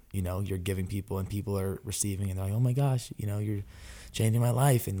fulfilled, you're giving people and people are receiving, and they're like, oh my gosh, you're changing my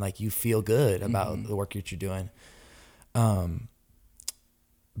life, and like you feel good about the work that you're doing.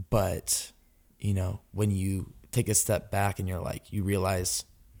 But when you take a step back and you're like, you realize,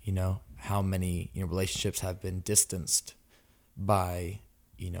 how many, relationships have been distanced by,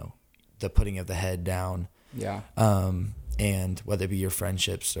 the putting of the head down. Yeah. And whether it be your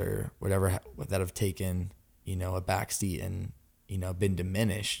friendships or whatever that have taken, a backseat and, been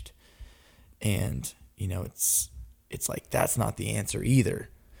diminished. And, it's like, that's not the answer either,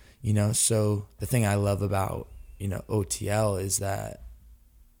 So the thing I love about, OTL is that,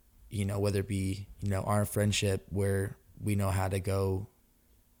 whether it be, our friendship where we know how to go,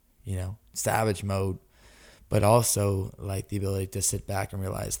 savage mode, but also like the ability to sit back and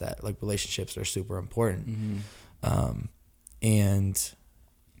realize that like relationships are super important. And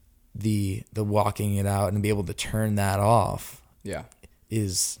the walking it out and be able to turn that off,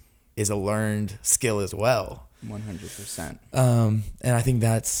 is a learned skill as well. 100%. And I think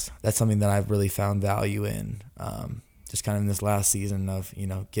that's something that I've really found value in, just kind of in this last season of,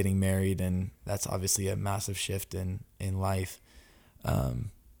 getting married, and that's obviously a massive shift in life,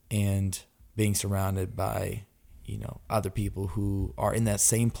 and being surrounded by, other people who are in that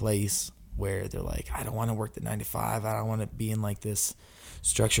same place where they're like, I don't want to work the 9 to 5. I don't want to be in like this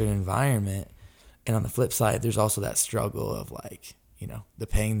structured environment. And on the flip side, there's also that struggle of like, the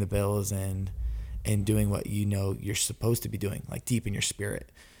paying the bills and doing what you're supposed to be doing, like deep in your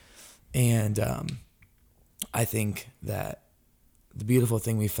spirit. And I think that the beautiful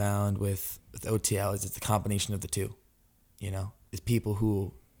thing we found with OTL is it's a combination of the two. It's people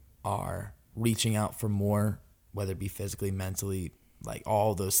who are reaching out for more, whether it be physically, mentally, like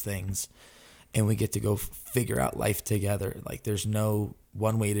all those things, and we get to go figure out life together. Like there's no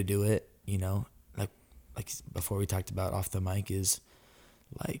one way to do it, like before we talked about off the mic, is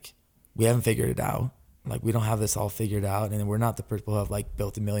like we haven't figured it out. Like we don't have this all figured out, and we're not the people who have like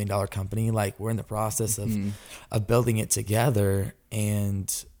built $1 million company. Like we're in the process of building it together,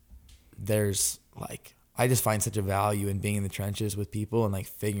 and there's like I just find such a value in being in the trenches with people and like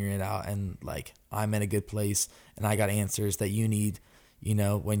figuring it out. And like, I'm in a good place and I got answers that you need, you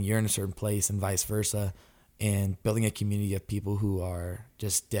know, when you're in a certain place and vice versa, and building a community of people who are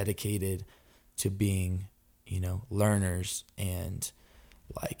just dedicated to being, you know, learners and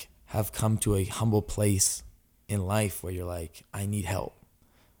like have come to a humble place in life where you're like, I need help.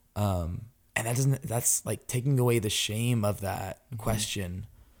 And that's like taking away the shame of that question,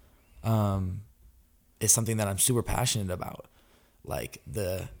 is something that I'm super passionate about. Like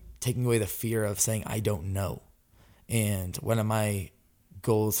taking away the fear of saying, I don't know. And one of my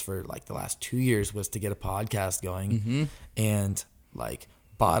goals for like the last 2 years was to get a podcast going, and like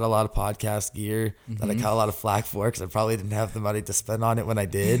bought a lot of podcast gear that I got a lot of flack for because I probably didn't have the money to spend on it when I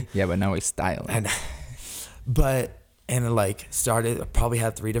did. Yeah, but now we style it. And like started, I probably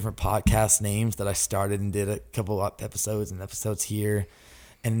had 3 different podcast names that I started and did a couple of episodes here,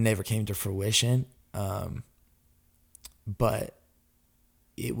 and it never came to fruition. But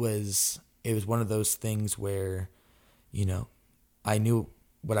it was one of those things where, you know, I knew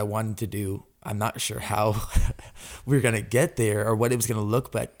what I wanted to do. I'm not sure how we were going to get there or what it was going to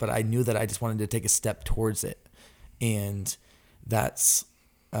look like, but I knew that I just wanted to take a step towards it. And that's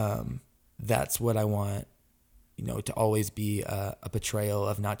what I want, you know, to always be a portrayal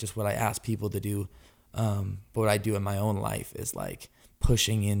of not just what I ask people to do, but what I do in my own life is like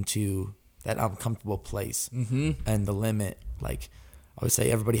pushing into that uncomfortable place and the limit. Like I would say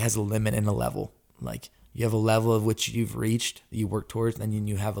everybody has a limit and a level. Like you have a level of which you've reached, you work towards, and then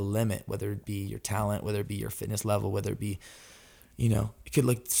you have a limit, whether it be your talent, whether it be your fitness level, whether it be, you know, it could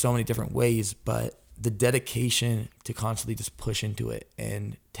look so many different ways, but the dedication to constantly just push into it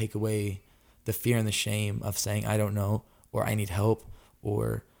and take away the fear and the shame of saying, I don't know, or I need help,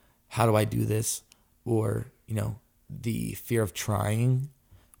 or how do I do this? Or, you know, the fear of trying,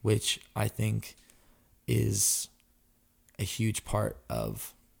 which I think is a huge part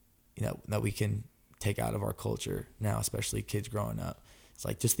of, you know, that we can take out of our culture now, especially kids growing up. It's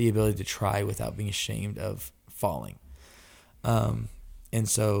like just the ability to try without being ashamed of falling. And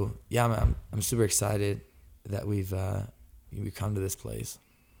so, yeah, I'm super excited that we've come to this place.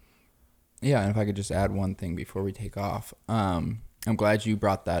 Yeah, and if I could just add one thing before we take off, I'm glad you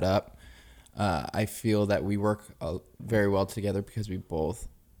brought that up. I feel that we work very well together because we both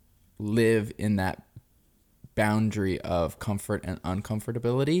live in that boundary of comfort and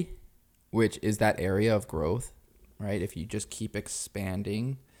uncomfortability, which is that area of growth, right? If you just keep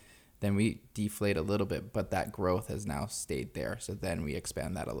expanding, then we deflate a little bit, but that growth has now stayed there. So then we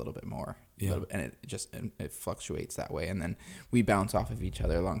expand that a little bit more. Yeah. And it fluctuates that way. And then we bounce off of each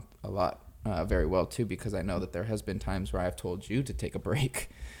other a lot very well too, because I know that there has been times where I've told you to take a break,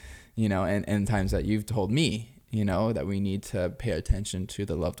 you know, and times that you've told me, you know, that we need to pay attention to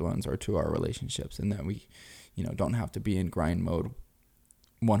the loved ones or to our relationships, and that we, you know, don't have to be in grind mode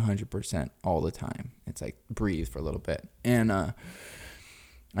 100% all the time. It's like breathe for a little bit. And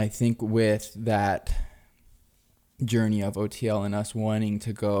I think with that journey of OTL and us wanting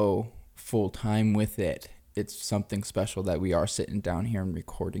to go full time with it, it's something special that we are sitting down here and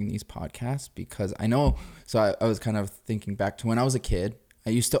recording these podcasts, because I know, so I was kind of thinking back to when I was a kid. I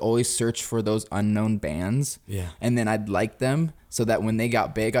used to always search for those unknown bands. Yeah. And then I'd like them so that when they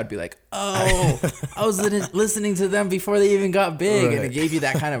got big, I'd be like, oh, I was listening to them before they even got big. Right. And it gave you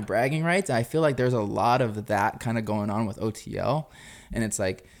that kind of bragging rights. I feel like there's a lot of that kind of going on with OTL. And it's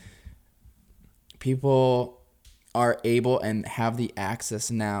like people are able and have the access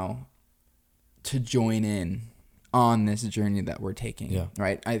now to join in on this journey that we're taking. Yeah.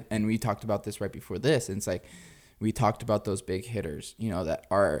 Right. And we talked about this right before this. And it's like, we talked about those big hitters, you know, that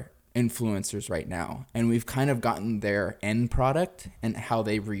are influencers right now. And we've kind of gotten their end product and how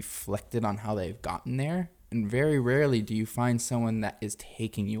they reflected on how they've gotten there. And very rarely do you find someone that is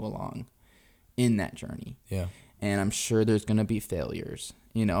taking you along in that journey. Yeah. And I'm sure there's going to be failures,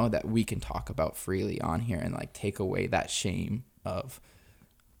 you know, that we can talk about freely on here and like take away that shame of,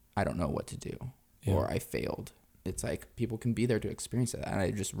 I don't know what to do, or I failed. It's like people can be there to experience it. And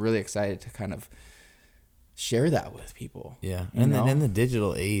I'm just really excited to kind of share that with people. Yeah. And then in the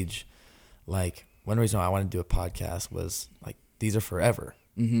digital age, like one reason why I wanted to do a podcast was like, these are forever.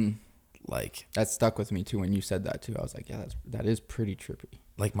 Mm-hmm. Like that stuck with me too. When you said that too, I was like, yeah, that is pretty trippy.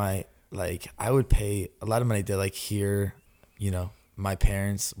 Like I would pay a lot of money to like hear, you know, my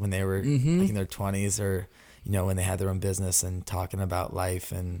parents when they were like in their 20s, or, you know, when they had their own business and talking about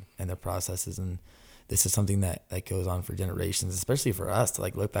life and their processes. And this is something that goes on for generations, especially for us to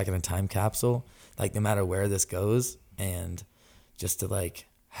like look back in a time capsule, like no matter where this goes, and just to like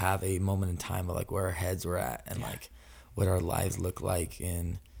have a moment in time of like where our heads were at and like what our lives look like.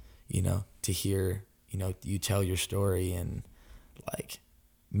 And, you know, to hear, you tell your story, and like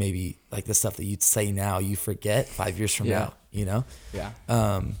maybe like the stuff that you'd say now you forget 5 years from now, Yeah.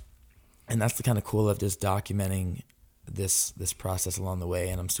 And that's the kind of cool of just documenting this process along the way.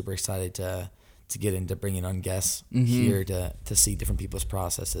 And I'm super excited to get into bringing on guests here to see different people's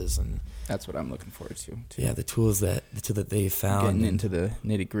processes, and that's what I'm looking forward to. Yeah, the tool that they found, getting into the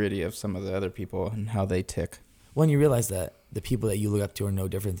nitty gritty of some of the other people and how they tick. When you realize that the people that you look up to are no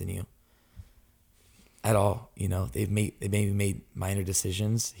different than you at all, they've maybe made minor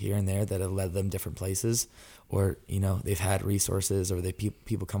decisions here and there that have led them different places, or they've had resources, or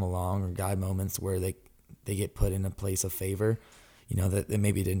people come along, or God moments where they get put in a place of favor, that they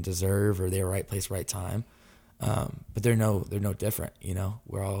maybe didn't deserve, or they were right place, right time. But they're no different.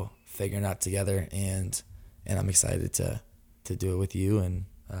 We're all figuring it out together, and I'm excited to do it with you and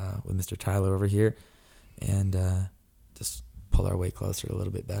with Mr. Tyler over here, and just pull our way closer a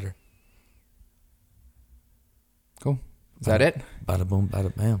little bit better. Cool. Is that it? Bada boom,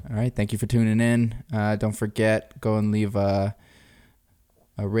 bada bam. All right. Thank you for tuning in. Don't forget, go and leave a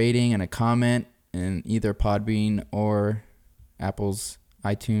rating and a comment in either Podbean or Apple's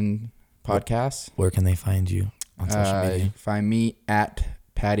iTunes podcasts. Where can they find you on social media? Find me at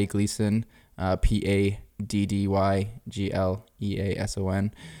Paddy Gleason,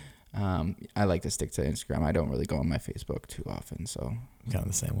 PADDYGLEASON. I like to stick to Instagram. I don't really go on my Facebook too often, so kind of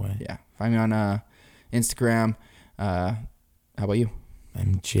the same way. Yeah. Find me on Instagram. How about you?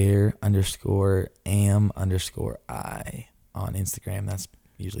 I'm Jer_am_I on Instagram. That's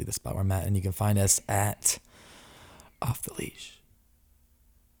usually the spot where I'm at. And you can find us at Off the Leash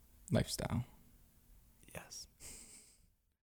Lifestyle.